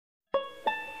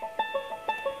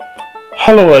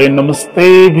Hello, namaste,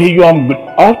 bhaiya, good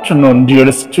afternoon,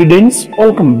 dear students.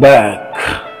 Welcome back.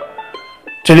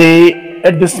 Today,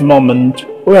 at this moment,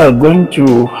 we are going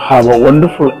to have a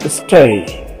wonderful stay,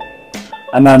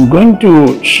 and I'm going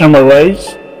to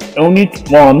summarize Unit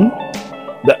 1,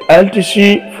 the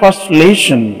L.T.C. first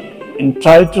lesson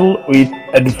entitled with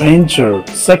Adventure,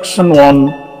 Section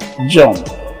 1, Jump.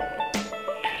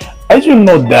 As you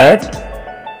know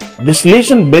that this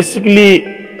lesson basically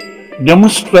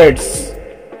demonstrates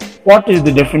what is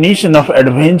the definition of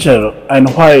adventure and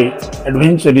why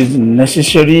adventure is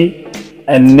necessary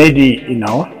and needy in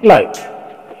our life.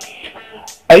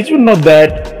 As you know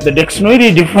that the dictionary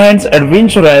defines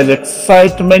adventure as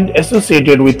excitement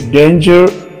associated with danger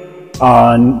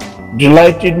and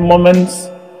delighted moments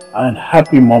and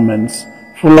happy moments,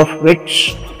 full of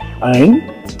risks and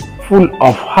full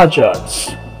of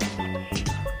hazards.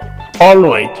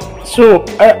 Alright, so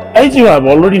as you have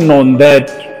already known that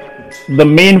the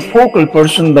main focal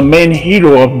person, the main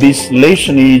hero of this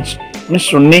lesson is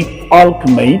Mr. Nick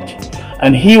Alkemade,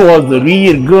 and he was the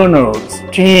rear gunner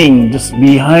staying just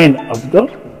behind of the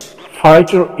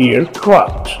fighter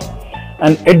aircraft.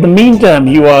 And at the meantime,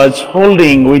 he was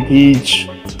holding with his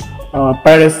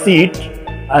parachute,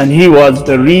 and he was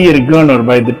the rear gunner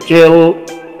by the tail,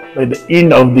 by the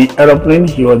end of the aeroplane.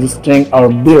 He was staying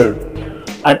out there.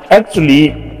 And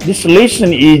actually, this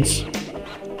lesson is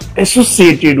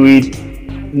associated with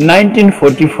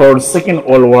 1944 Second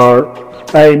World War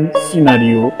time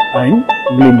scenario and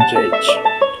glimpses.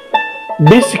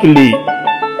 Basically,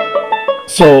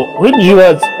 so when he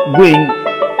was going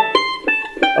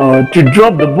to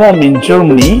drop the bomb in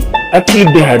Germany, actually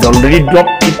they had already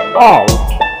dropped it out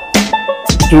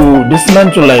to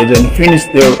dismantle and finish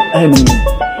their enemy,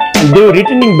 and they were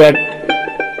returning back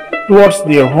towards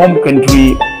their home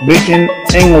country, Britain,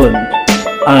 England,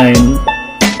 and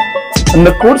in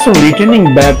the course of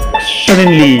returning back,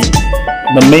 suddenly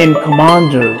the main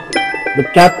commander, the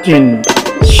captain,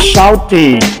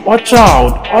 shouted, "Watch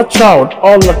out, watch out,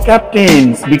 all the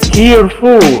captains, be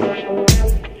careful.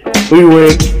 We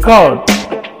were caught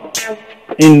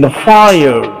in the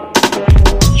fire.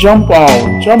 Jump out,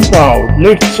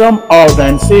 let's jump out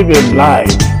and save your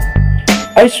life."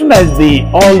 As soon as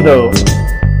all the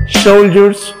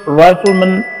soldiers,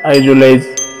 riflemen, as well as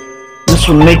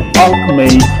Mr. Nick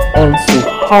Alkemade also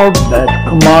heard that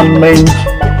commandment,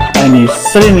 and he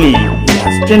suddenly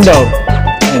stand up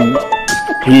and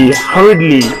he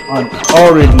hurriedly and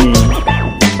hurriedly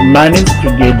managed to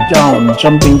get down,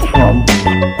 jumping from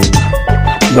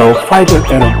the fighter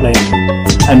aeroplane.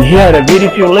 And he had a very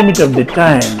few limit of the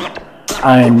time,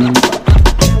 and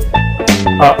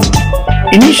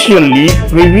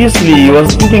previously he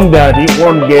was thinking that he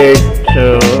won't get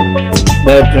he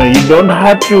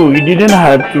didn't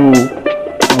have to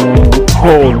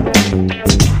hold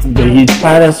his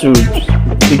parachute,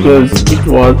 because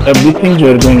everything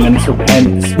was going on so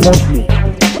smoothly.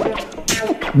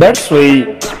 That's why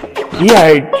he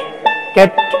had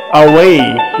kept away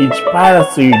his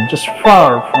parachute just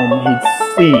far from his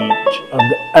seat of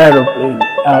the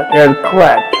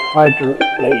aircraft fighter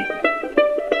plane.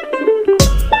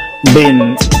 Then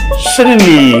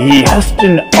suddenly he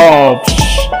hastened off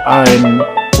and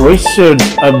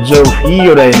researched, observed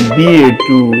here and there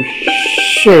to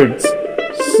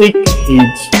seek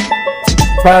his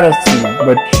parachute,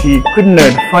 but he could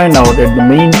not find out at the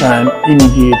meantime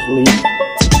immediately.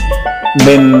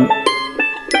 Then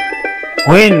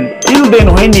when he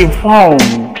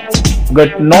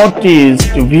got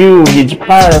noticed to view his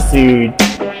parachute,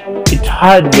 it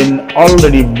had been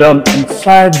already burned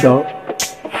inside the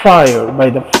fire by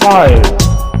the fire,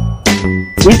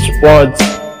 which was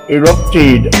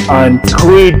erupted and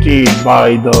created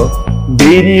by the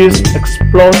various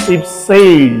explosive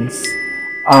cells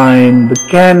and the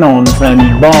cannons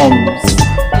and bombs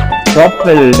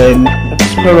propelled and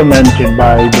experimented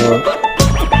by the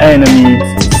enemy's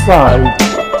side.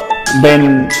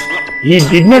 Then he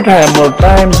did not have more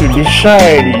time to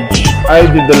decide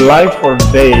either the life or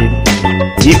death.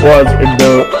 He was at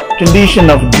the condition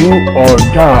of do or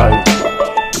die.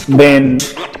 Then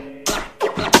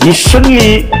he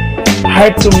suddenly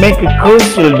had to make a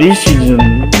crucial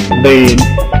decision. Then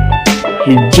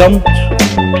he jumped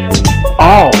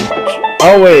out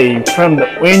away from the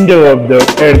window of the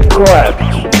aircraft,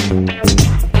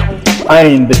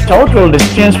 and the total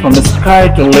distance from the sky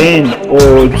to land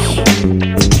was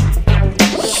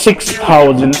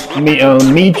 6,000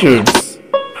 meters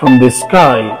from the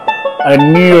sky,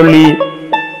 and nearly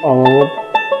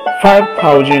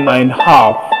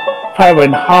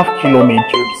 5.5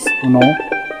 kilometers,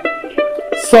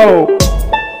 So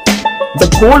The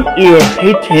cold air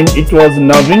hit him. It was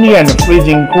numbingly and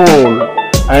freezing cold,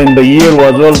 and the air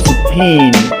was also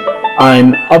thin,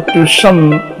 and up to some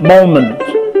moment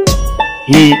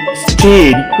he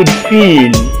stayed, could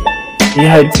feel, he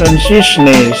had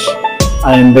consciousness,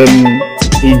 and then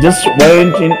he just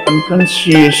went in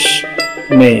unconsciousness.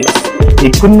 He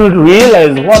could not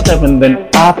realize what happened then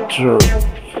after.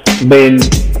 Then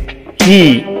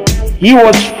he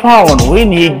was found.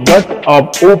 When he got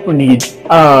up, opened his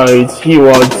eyes, he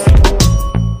was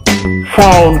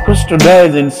found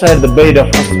custodied inside the bed of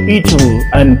hospital,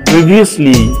 and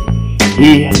previously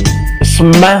he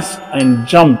smashed and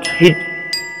jumped, hit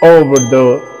over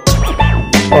the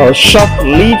soft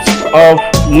leaves of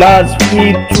large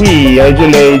fig tree as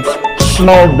well as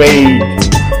snow bed.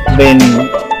 Then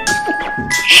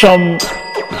some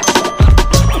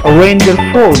ranger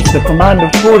force, the commander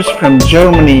force from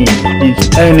Germany, his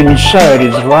enemy side,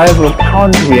 his rival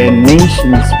country and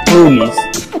nation's police,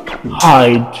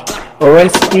 had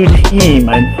rescued him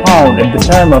and found at the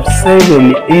time of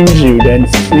severely injured and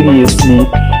seriously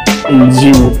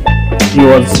injured. He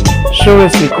was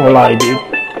seriously collided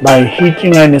by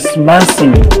hitting and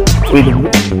smashing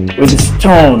with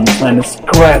stones and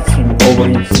scratching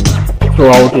over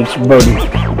throughout its body.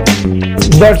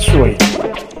 That's right.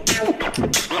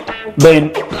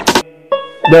 Then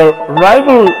the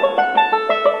rival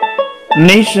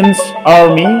nation's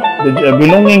army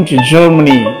belonging to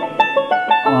Germany,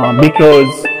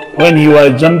 because when he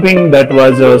was jumping, that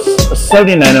was a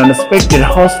sudden and unexpected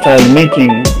hostile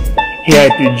meeting. He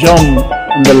had to jump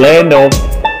on the land of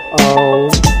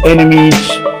enemy's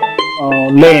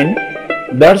land.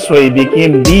 That's why they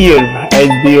came there as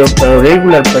they were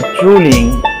regular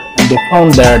patrolling, and they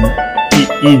found that he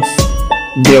is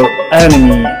their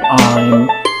enemy, and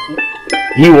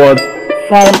he was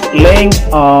found laying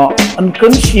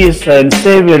unconscious and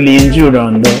severely injured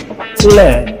on the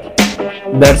land.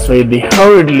 That's why they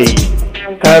hurriedly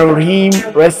carried him,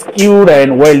 rescued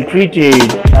and well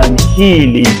treated, and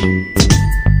healed his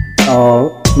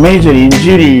major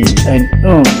injuries and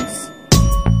wounds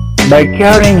by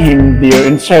carrying him there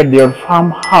inside their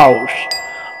farmhouse.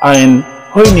 And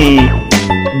when he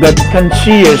got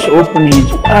conscious, opened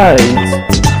his eyes,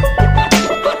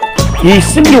 he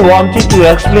simply wanted to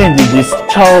explain the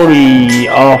story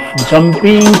of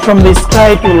jumping from the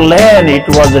sky to land. It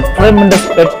was a tremendous,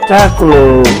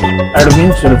 spectacular,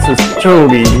 adventurous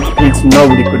story which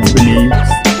nobody could believe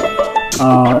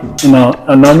in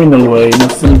a nominal way, in a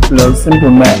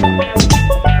simple manner.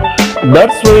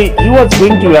 That's why he was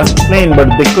going to explain, but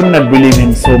they could not believe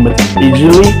him so much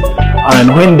easily.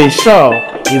 And when they saw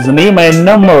his name and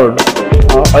number,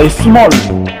 a small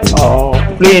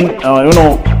plane,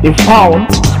 they found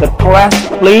the crashed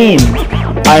plane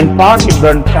and partly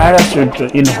burned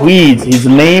parachute in which his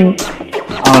name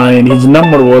and his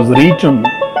number was written,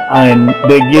 and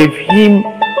they gave him,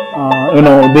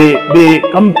 they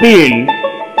compelled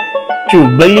to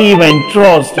believe and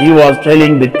trust he was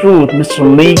telling the truth. Mr.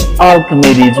 Nick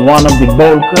Alkemade is one of the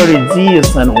bold,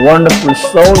 courageous and wonderful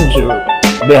soldiers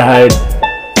they had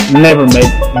never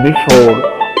met before.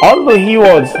 Although he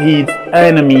was his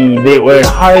enemy, they were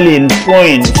highly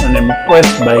influenced and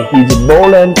impressed by his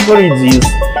bold and courageous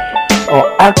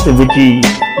activity.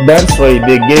 That's why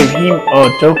they gave him a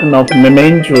token of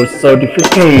memento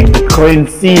certificate, the crane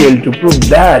seal, to prove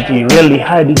that he really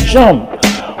had jumped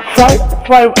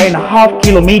 5.5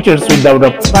 kilometers without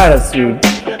a parachute.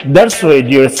 That's why,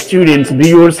 dear students,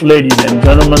 viewers, ladies and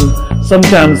gentlemen,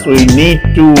 sometimes we need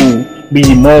to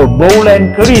be more bold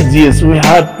and courageous. We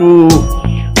have to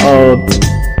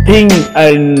think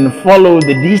and follow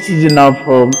the decision of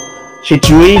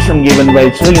situation given by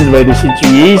challenge by the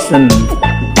situation,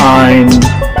 and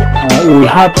we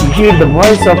have to hear the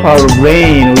voice of our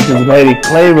brain, which is very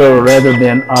clever, rather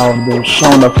than the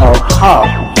sound of our heart.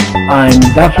 And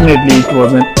definitely it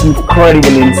was an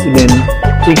incredible incident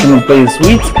taking place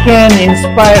which can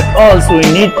inspire us. We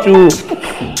need to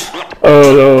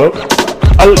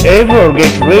ever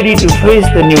get ready to face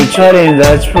the new challenge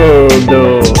as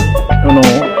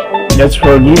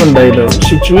for given by the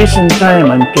situation,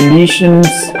 time and conditions.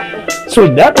 So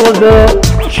that was the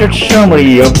short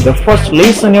summary of the first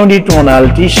lesson unit on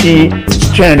L.T.C.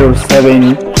 Standard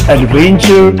 7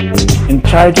 Adventure,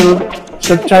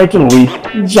 subtitled with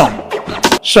Jump.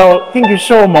 So thank you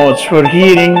so much for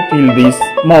hearing till this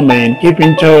moment. Keep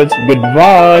in touch.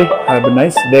 Goodbye. Have a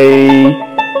nice day.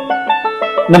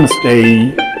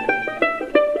 Namaste.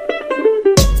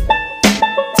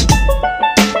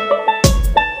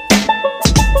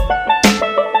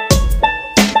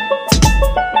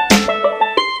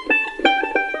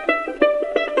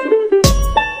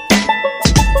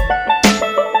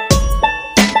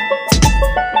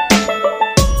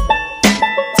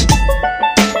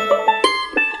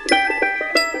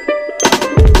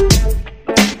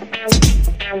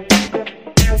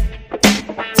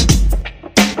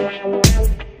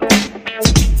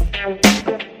 Alkemade.